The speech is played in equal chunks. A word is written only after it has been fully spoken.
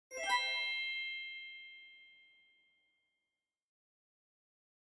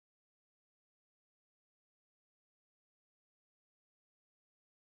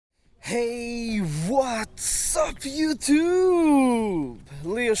Hey, what's up YouTube?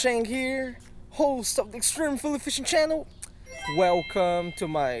 Leo Shang here, host of the Extreme Fully Fishing channel. Welcome to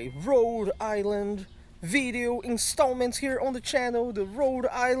my Rhode Island video installments here on the channel, the Rhode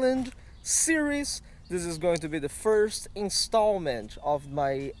Island series. This is going to be the first installment of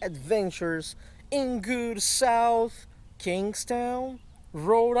my adventures in good South Kingstown,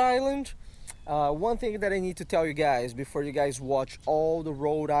 Rhode Island. One thing that I need to tell you guys before you guys watch all the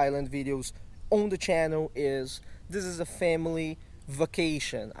Rhode Island videos on the channel is this is a family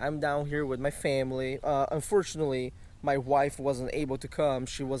vacation. I'm down here with my family. Unfortunately, my wife wasn't able to come.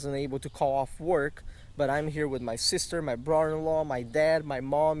 She wasn't able to call off work, but I'm here with my sister, my brother-in-law, my dad, my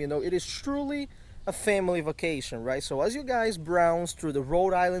mom. You know, it is truly a family vacation, right? So as you guys browse through the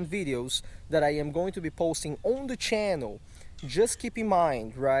Rhode Island videos that I am going to be posting on the channel, just keep in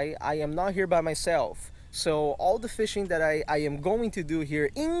mind, right, I am not here by myself. So all the fishing that I am going to do here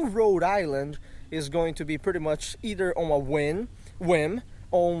in Rhode Island is going to be pretty much either on a whim,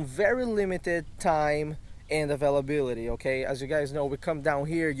 on very limited time and availability, okay? As you guys know, we come down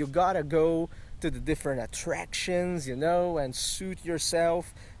here, you gotta go to the different attractions, you know, and suit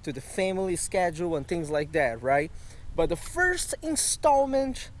yourself to the family schedule and things like that, right? But the first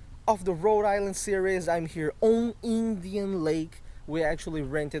installment of the Rhode Island series, I'm here on Indian Lake. We actually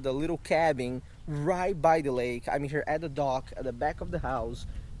rented a little cabin right by the lake. I'm here at the dock at the back of the house.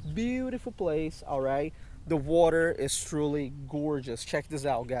 Beautiful place, all right? The water is truly gorgeous. Check this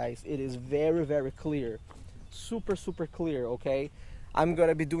out, guys. It is very, very clear. Super clear, okay? I'm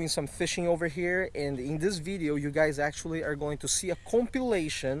gonna be doing some fishing over here, and in this video you guys actually are going to see a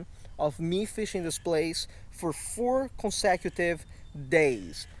compilation of me fishing this place for 4 consecutive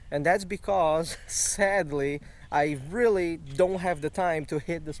days. And that's because, sadly, I really don't have the time to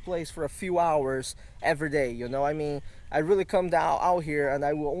hit this place for a few hours every day, you know? I mean, I really come down out here and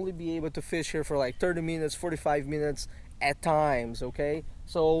I will only be able to fish here for like 30 minutes, 45 minutes at times, okay?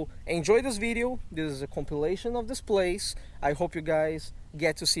 So enjoy this video. This is a compilation of this place. I hope you guys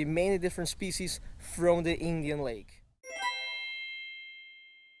get to see many different species from the Indian Lake.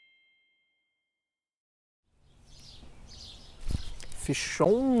 Fish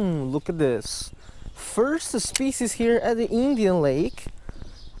on, look at this. First species here at the Indian Lake.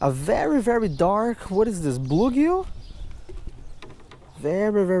 A very dark, what is this, bluegill?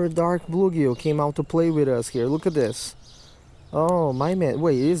 Very dark bluegill came out to play with us here. Look at this. Oh my man,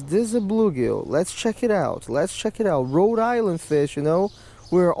 wait, is this a bluegill? Let's check it out. Let's check it out. Rhode Island fish, you know.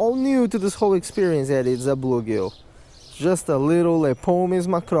 We're all new to this whole experience that it's a bluegill. Just a little Lepomis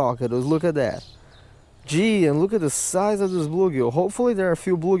macrocodus. Look at that. Gee, and look at the size of this bluegill. Hopefully there are a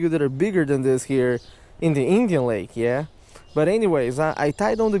few bluegill that are bigger than this here in the Indian Lake, yeah? But anyways, I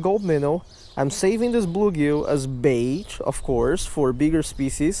tied on the gold minnow. I'm saving this bluegill as bait, of course, for bigger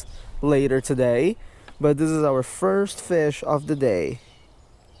species later today. But this is our first fish of the day.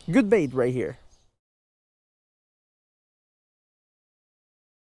 Good bait right here.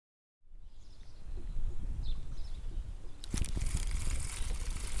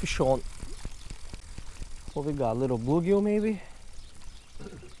 Fish on. What we got? A little bluegill maybe?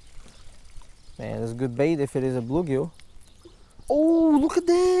 Man, it's good bait if it is a bluegill. Oh, look at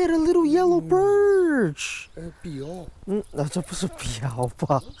that! A little yellow perch!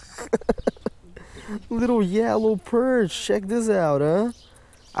 Little yellow perch. Check this out, huh?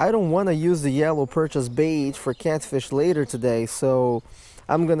 I don't want to use the yellow perch as bait for catfish later today, so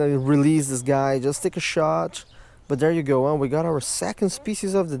I'm gonna release this guy. Just take a shot. But there you go, huh? We got our second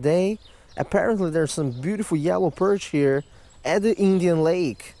species of the day. Apparently there's some beautiful yellow perch here at the Indian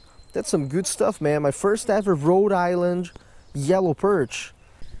Lake. That's some good stuff, man. My first ever Rhode Island yellow perch.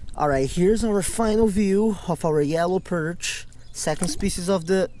 Alright, here's our final view of our yellow perch. Second species of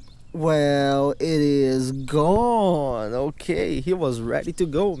the... Well, it is gone. Okay, he was ready to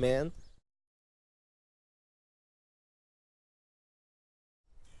go, man.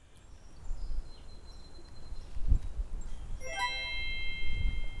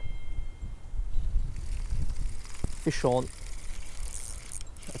 Fish on.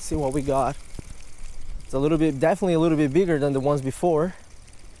 Let's see what we got. It's a little bit, definitely a little bit bigger than the ones before.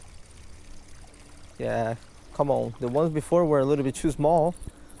 Yeah, come on. The ones before were a little bit too small.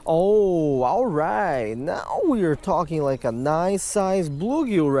 Oh, all right. Now we are talking like a nice size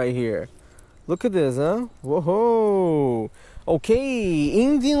bluegill right here. Look at this, huh? Whoa. Okay,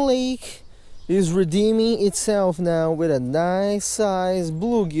 Indian Lake is redeeming itself now with a nice size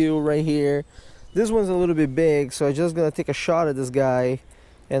bluegill right here. This one's a little bit big, so I'm just gonna take a shot at this guy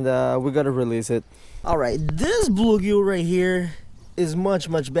and we gotta release it. Alright, this bluegill right here is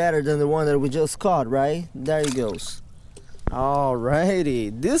much better than the one that we just caught, right? There he goes.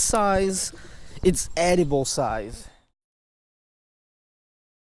 Alrighty, this size, it's edible size.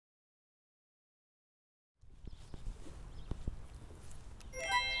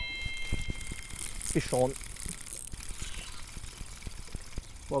 Fish on.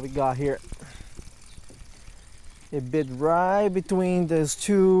 What we got here? It bit right between those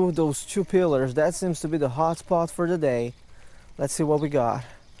two pillars. That seems to be the hot spot for the day. Let's see what we got.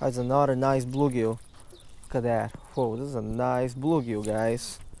 That's another nice bluegill. Look at that. Whoa, this is a nice bluegill,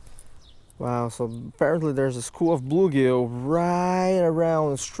 guys. Wow, so apparently there's a school of bluegill right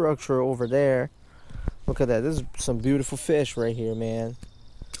around the structure over there. Look at that. This is some beautiful fish right here, man.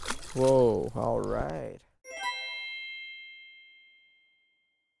 Whoa, all right.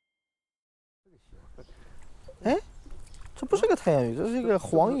 Eh? 这不是个太阳鱼，这是一个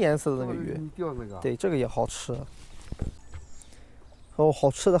黄颜色的那个鱼。对，这个也好吃。哦，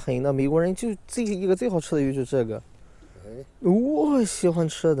好吃的很呢。美国人就一个最好吃的鱼就是这个。我喜欢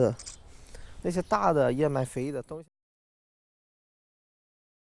吃的，那些大的也蛮肥的东西。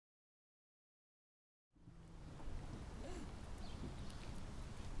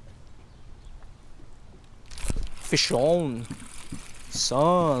Fish on,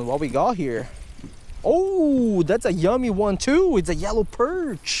 son. What we got here? Oh, that's a yummy one too. It's a yellow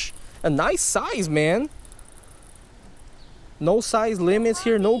perch. A nice size, man. No size limits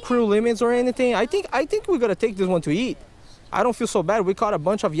here, no crew limits or anything. I think we're gonna take this one to eat. I don't feel so bad. We caught a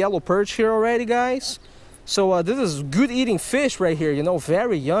bunch of yellow perch here already, guys. So this is good eating fish right here, you know,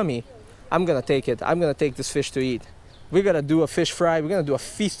 very yummy. I'm gonna take it. I'm gonna take this fish to eat. We're gonna do a fish fry. We're gonna do a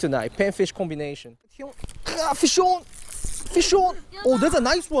feast tonight. Pan-fish combination. Fish on! Fish on! Oh, that's a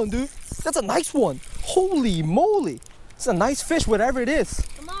nice one, dude. That's a nice one. Holy moly. It's a nice fish, whatever it is.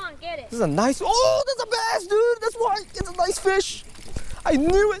 Come on, get it. This is a nice... Oh, that's a bass, dude. That's why. It's a nice fish. I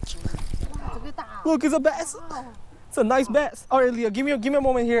knew it. Look, it's a bass. It's a nice bass. All right, Leah, give me a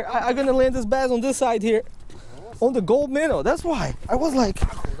moment here. I'm gonna land this bass on this side here. On the gold minnow. That's why. I was like...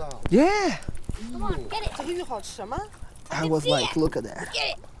 Yeah. Come on, get it. I was like, look at that.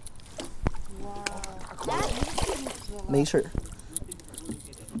 Get it. 没事。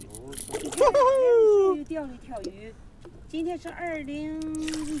钓鱼跳鱼，今天是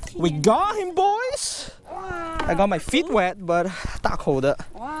2017 We got him, boys. I got my feet wet, but 大口的。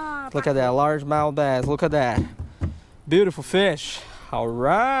Look at that largemouth bass. Look at that. Beautiful fish. All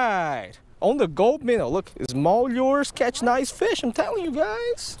right. On the gold minnow. Look, small lures catch nice fish. I'm telling you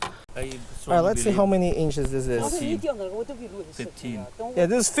guys. All right, let's see how many inches this is. 15. Yeah,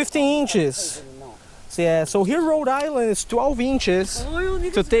 this is 15 inches. So, yeah, so here Rhode Island is 12 inches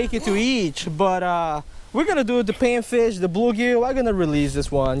to take it to each, but we're gonna do the panfish, the bluegill. I'm gonna release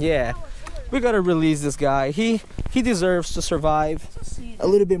this one. Yeah, we gotta release this guy. He deserves to survive a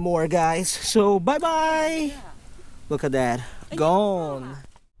little bit more, guys. So bye bye. Look at that, gone.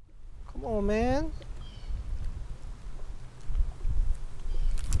 Come on, man.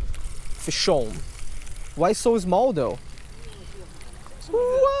 Fish on. Why so small though?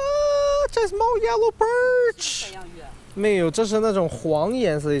 What? A small yellow perch? 没有，这是那种黄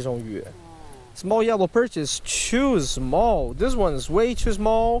颜色的一种鱼。Small yellow perch is too small. This one is way too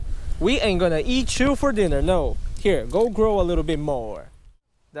small. We ain't gonna eat you for dinner. No. Here, go grow a little bit more.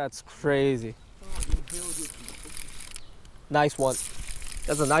 That's crazy. Nice one.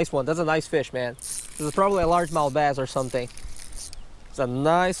 That's a nice one. That's a nice fish, man. This is probably a largemouth bass or something. It's a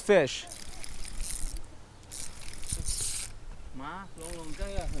nice fish.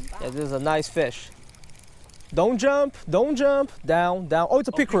 Yeah, this is a nice fish. Don't jump, don't jump. Down, down. Oh, it's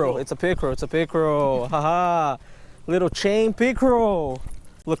a pickerel. It's a pickerel. It's a pickerel. Haha. Little chain pickerel.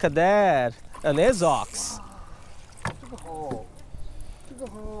 Look at that. An ezox. Whoa,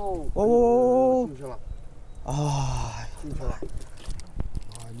 whoa, whoa. Oh.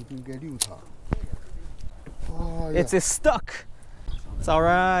 It's stuck. It's all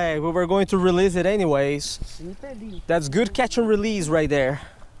right. We were going to release it anyways. That's good catch and release right there.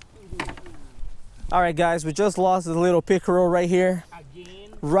 All right, guys, we just lost this little pickerel right here.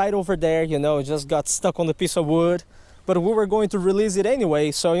 Right over there, you know, it just got stuck on the piece of wood. But we were going to release it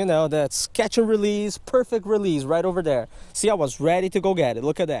anyway, so, you know, that's catch and release, perfect release right over there. See, I was ready to go get it.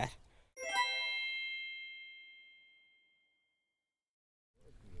 Look at that.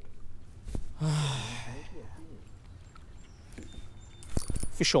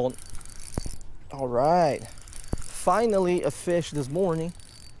 Fish on. All right. Finally, a fish this morning.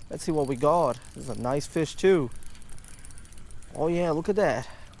 Let's see what we got. This is a nice fish too. Oh yeah, look at that.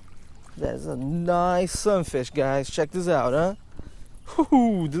 That's a nice sunfish, guys. Check this out, huh?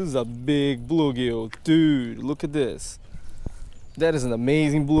 Whoo, this is a big bluegill. Dude, look at this. That is an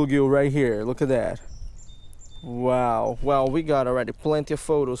amazing bluegill right here. Look at that. Wow, well, we got already plenty of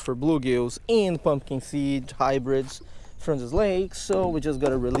photos for bluegills and pumpkin seed hybrids from this lake, so we just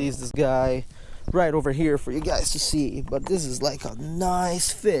gotta release this guy right over here for you guys to see. But this is like a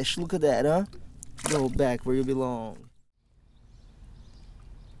nice fish. Look at that, huh? Go back where you belong.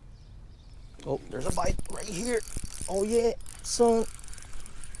 Oh, there's a bite right here. Oh yeah, son.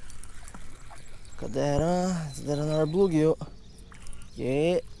 Look at that, huh? Is that another bluegill?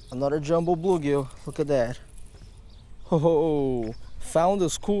 Yeah, another jumbo bluegill. Look at that. Oh, found a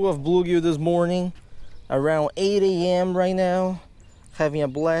school of bluegill this morning around 8 a.m. right now. Having a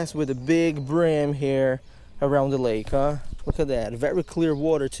blast with a big brim here around the lake, huh? Look at that, very clear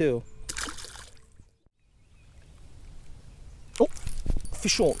water too. Oh,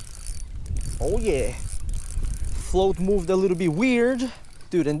 fish on. Oh yeah. Float moved a little bit weird.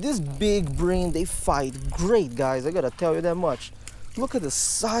 Dude, and this big brim, they fight great, guys. I gotta tell you that much. Look at the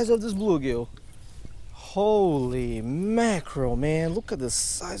size of this bluegill. Holy mackerel, man. Look at the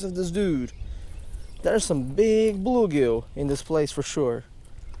size of this dude. There's some big bluegill in this place for sure.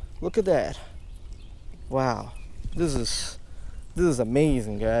 Look at that. Wow. This is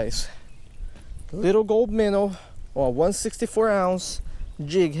amazing, guys. Little gold minnow on 164 ounce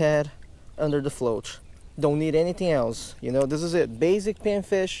jig head under the float. Don't need anything else. You know, this is it. Basic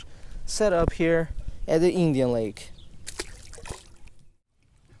panfish set up here at the Indian Lake.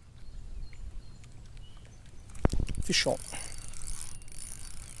 Fish on.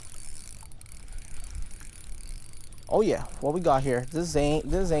 Oh yeah, what we got here? This ain't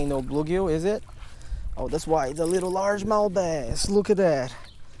no bluegill, is it? Oh, that's why it's a little largemouth bass. Look at that.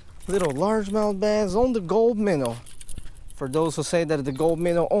 Little largemouth bass on the gold minnow. For those who say that the gold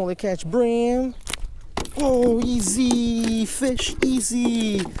minnow only catch brim. Oh, easy fish,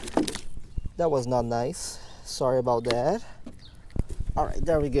 easy. That was not nice. Sorry about that. All right,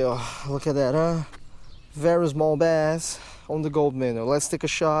 there we go. Look at that, huh? Very small bass on the gold minnow. Let's take a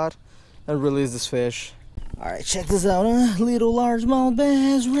shot and release this fish. All right, check this out, huh? Little largemouth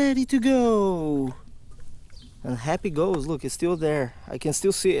bass ready to go. And happy goes. Look, it's still there. I can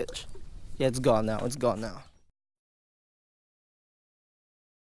still see it. Yeah, it's gone now. It's gone now.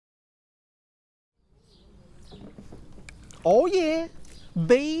 Oh yeah,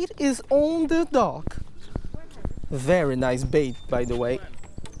 bait is on the dock. Very nice bait, by the way.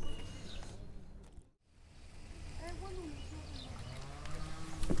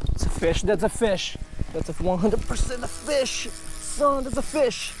 It's a fish. That's a fish. That's a 100% a fish. Son, that's a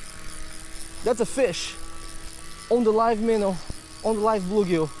fish. That's a fish. On the live minnow, on the live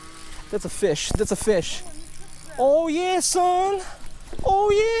bluegill. That's a fish. That's a fish. Oh yeah, son.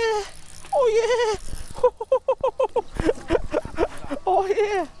 Oh yeah. Oh yeah. Oh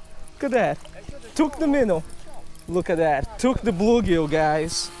yeah. Look at that. Took the minnow. Look at that. Took the bluegill,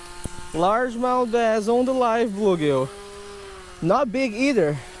 guys. Largemouth bass on the live bluegill. Not big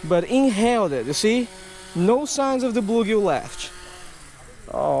either, but inhaled it. You see? No signs of the bluegill left.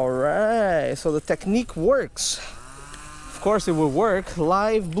 All right. So the technique works. Of course it will work.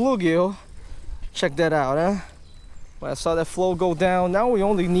 Live bluegill. Check that out, huh? When I saw that flow go down, now we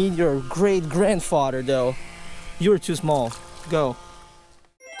only need your great grandfather though. You're too small. Go.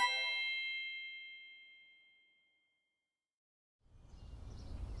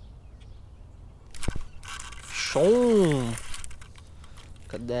 Shoom.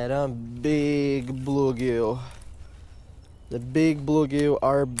 Look at that, huh? Big bluegill. The big bluegill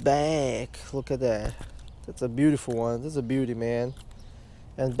are back. Look at that. That's a beautiful one. That's a beauty, man.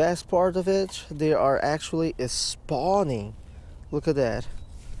 And best part of it, they are actually spawning. Look at that.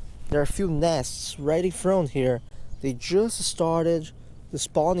 There are a few nests right in front here. They just started the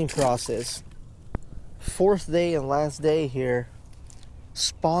spawning process. 4th day and last day here.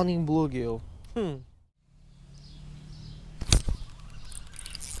 Spawning bluegill.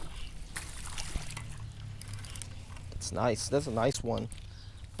 It's nice. That's a nice one.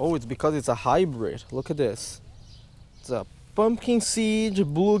 Oh, it's because it's a hybrid. Look at this. It's a pumpkin seed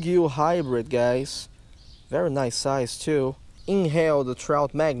bluegill hybrid, guys. Very nice size too. Inhale the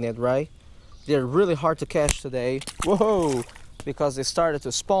trout magnet, right? They're really hard to catch today. Whoa! Because they started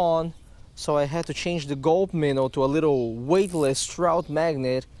to spawn. So I had to change the gold minnow to a little weightless trout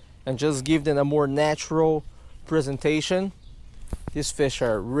magnet and just give them a more natural presentation. These fish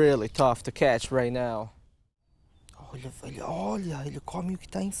are really tough to catch right now. Olha, ele come o que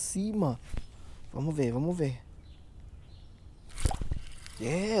tá em cima. Vamos ver, vamos ver.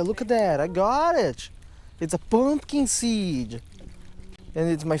 Yeah, look at that. I got it. It's a pumpkin seed. And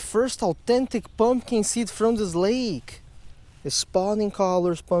it's my first authentic pumpkin seed from this lake. A spawning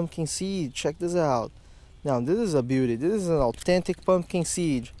colors pumpkin seed. Check this out. Now, this is a beauty. This is an authentic pumpkin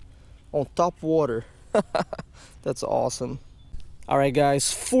seed on top water. That's awesome. Alright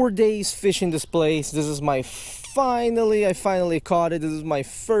guys, 4 days fishing this place. This is my I finally caught it. This is my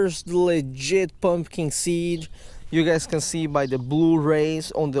first legit pumpkin seed. You guys can see by the blue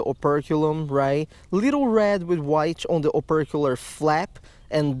rays on the operculum, right? Little red with white on the opercular flap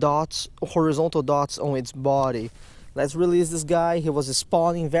and dots, horizontal dots on its body. Let's release this guy. He was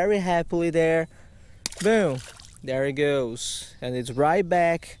spawning very happily there. Boom, there he goes. And it's right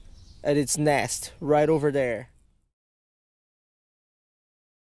back at its nest, right over there.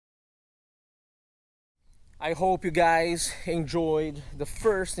 I hope you guys enjoyed the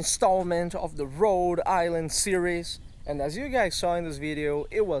first installment of the Rhode Island series. And as you guys saw in this video,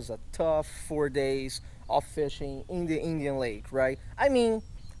 it was a tough 4 days of fishing in the Indian Lake, right? I mean,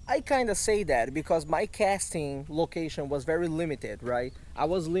 I kind of say that because my casting location was very limited, right? I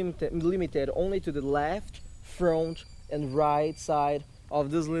was limited only to the left, front, and right side of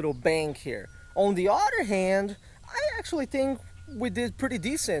this little bank here. On the other hand, I actually think we did pretty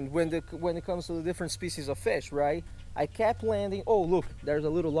decent when it comes to the different species of fish, right? I kept landing. Oh look, there's a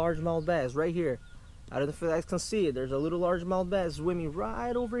little largemouth bass right here. I don't know if you guys can see it. There's a little largemouth bass swimming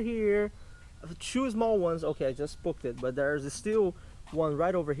right over here. 2 small ones. Okay, I just spooked it, but there's still one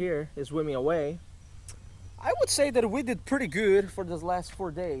right over here is swimming away. I would say that we did pretty good for these last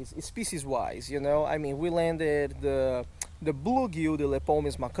 4 days, species wise, you know. I mean, we landed the bluegill, the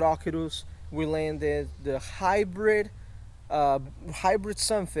Lepomis macrochirus. We landed the hybrid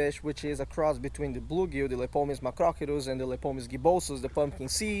sunfish, which is a cross between the bluegill, the Lepomis macrochirus, and the Lepomis gibbosus, the pumpkin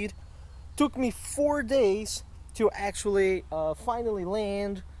seed. Took me 4 days to actually finally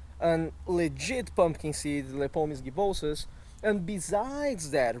land a legit pumpkin seed, the Lepomis gibbosus. And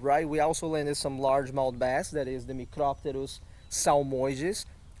besides that, right, we also landed some largemouth bass, that is the Micropterus salmoides.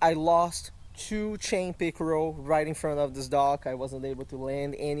 I lost 2 chain pickerel right in front of this dock. I wasn't able to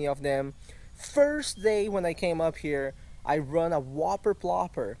land any of them. First day when I came up here, I run a whopper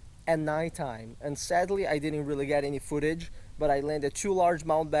plopper at nighttime, and sadly I didn't really get any footage, but I landed 2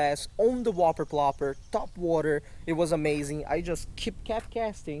 largemouth bass on the whopper plopper, top water. It was amazing. I just kept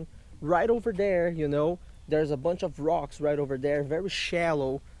casting right over there, you know. There's a bunch of rocks right over there, very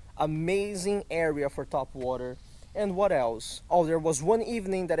shallow, amazing area for top water. And what else? Oh, there was one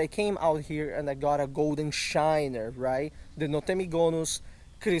evening that I came out here and I got a golden shiner, right? The Notemigonus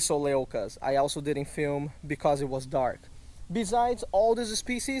chrysoleucas. I also didn't film because it was dark. Besides all these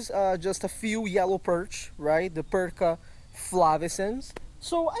species, just a few yellow perch, right? The Perca flavescens.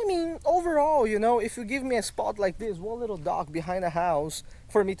 So, I mean, overall, you know, if you give me a spot like this, one little dock behind a house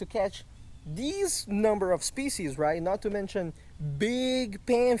for me to catch these number of species, right? Not to mention big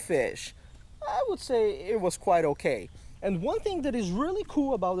panfish, I would say it was quite okay. And one thing that is really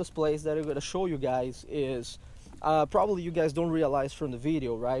cool about this place that I'm going to show you guys is, probably you guys don't realize from the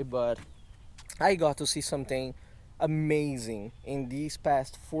video, right? But I got to see something amazing in these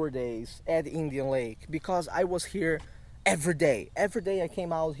past 4 days at Indian Lake, because I was here every day. Every day I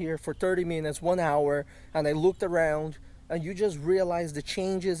came out here for 30 minutes, 1 hour, and I looked around, and you just realize the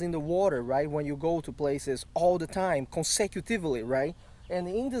changes in the water, right? When you go to places all the time, consecutively, right? And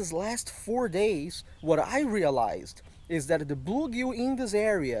in these last 4 days, what I realized is that the bluegill in this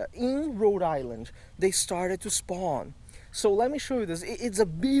area, in Rhode Island, they started to spawn. So let me show you this. It's a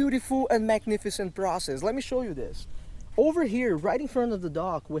beautiful and magnificent process. Let me show you this. Over here, right in front of the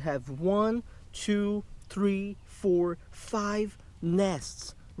dock, we have 1, 2, 3, 4, 5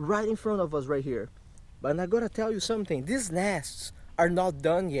 nests right in front of us right here. But I gotta tell you something. These nests are not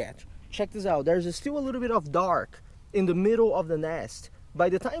done yet. Check this out. There's still a little bit of dark in the middle of the nest. By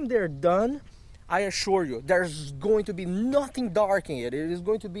the time they're done, I assure you, there's going to be nothing dark in it. It is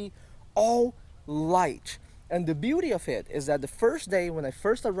going to be all light. And the beauty of it is that the first day when I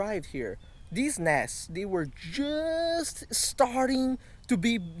first arrived here, these nests, they were just starting to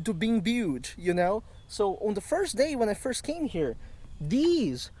being built, you know. So on the first day when I first came here,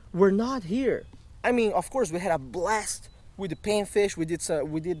 these were not here. I mean, of course, we had a blast with the panfish.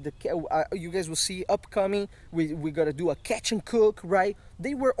 You guys will see upcoming. We gotta do a catch and cook, right?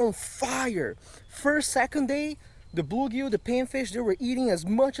 They were on fire. First, second day, the bluegill, the panfish, they were eating as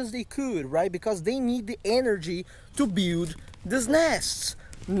much as they could, right? Because they need the energy to build these nests.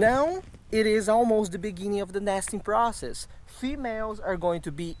 Now, it is almost the beginning of the nesting process. Females are going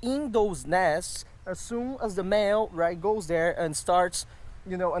to be in those nests as soon as the male, right, goes there and starts,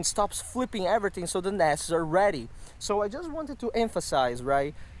 you know, and stops flipping everything so the nests are ready. So I just wanted to emphasize,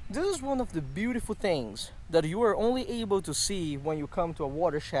 right, this is one of the beautiful things that you are only able to see when you come to a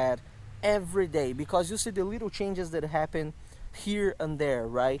watershed every day, because you see the little changes that happen here and there,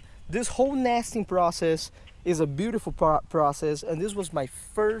 right? This whole nesting process is a beautiful process, and this was my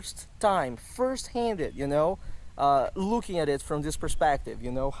first time, first-handed, you know, looking at it from this perspective,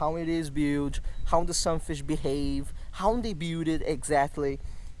 you know, how it is built, how the sunfish behave, how they build it exactly.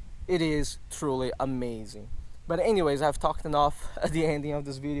 It is truly amazing. But anyways, I've talked enough at the ending of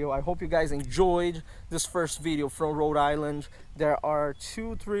this video. I hope you guys enjoyed this first video from Rhode Island. There are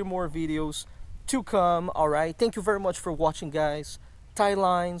 2-3 more videos to come. All right, thank you very much for watching, guys. Tie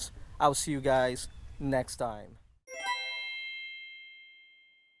lines. I'll see you guys next time.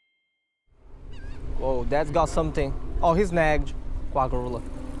 Whoa, Dad's got something. Oh, he's nagged. Quaggarula.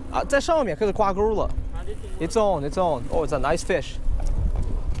 在上面，可是 quaggarula. It's on, it's on. Oh, it's a nice fish.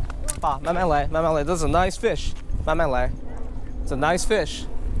 爸，慢慢来，慢慢来。This is a nice fish. 慢慢来。It's a nice fish.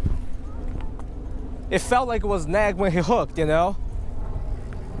 It felt like it was nagged when he hooked, you know.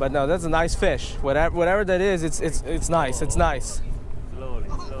 But no, that's a nice fish. Whatever that is, it's nice. It's nice.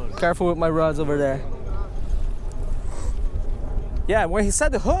 Careful with my rods over there. Yeah, when he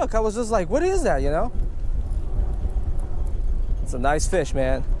said the hook, I was just like, what is that, you know? It's a nice fish,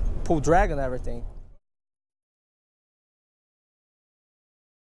 man. Pull drag and everything.